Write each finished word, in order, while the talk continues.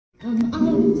Come out,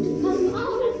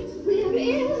 wherever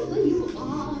you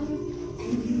are,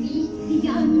 and meet the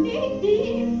young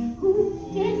lady who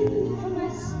came from a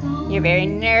star. You're very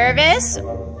nervous.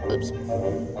 Oops.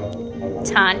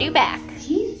 Tendu back.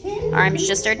 Arms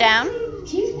just are down.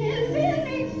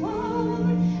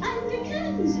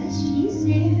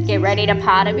 Get ready to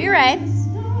pas de bourrée.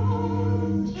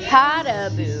 Pas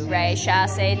de bourrée,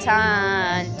 chasse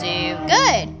tendu.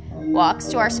 Good. Walks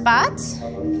to our spots.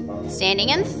 Standing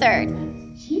in third.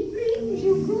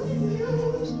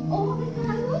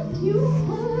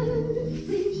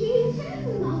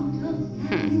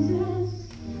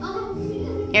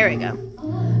 Here we go.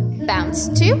 Bounce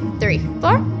 2, 3,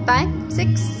 4, 5,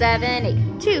 6, 7,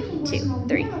 8. 2, 2,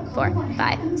 3, 4,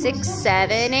 5, 6,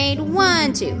 7, 8.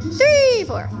 1, 2, 3,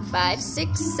 4, 5,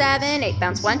 6, 7, 8.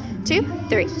 Bounce 1, 2,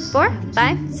 3, 4,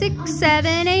 5, 6,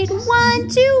 7, 8. 1,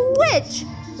 2, switch.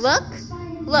 Look,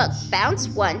 look. Bounce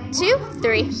 1, 2,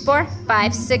 3, 4,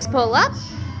 5, 6. Pull up.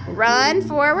 Run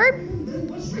forward.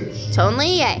 Tone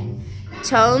lié.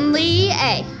 Tone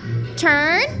lié.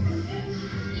 Turn.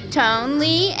 Tone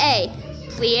lié.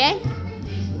 Plie.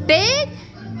 Big.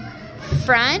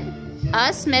 Front.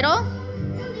 Us middle.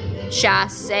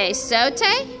 Chasse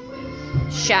saute.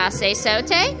 Chasse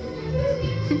saute.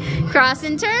 Cross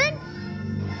and turn.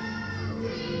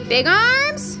 Big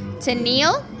arms to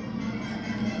kneel.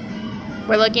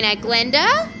 We're looking at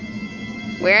Glenda.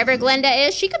 Wherever Glenda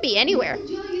is, she could be anywhere.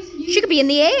 She could be in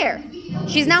the air.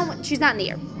 She's not in the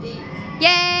air.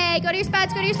 Yay! Go to your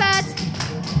spots, go to your spots.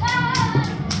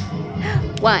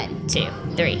 1, 2,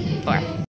 3, 4.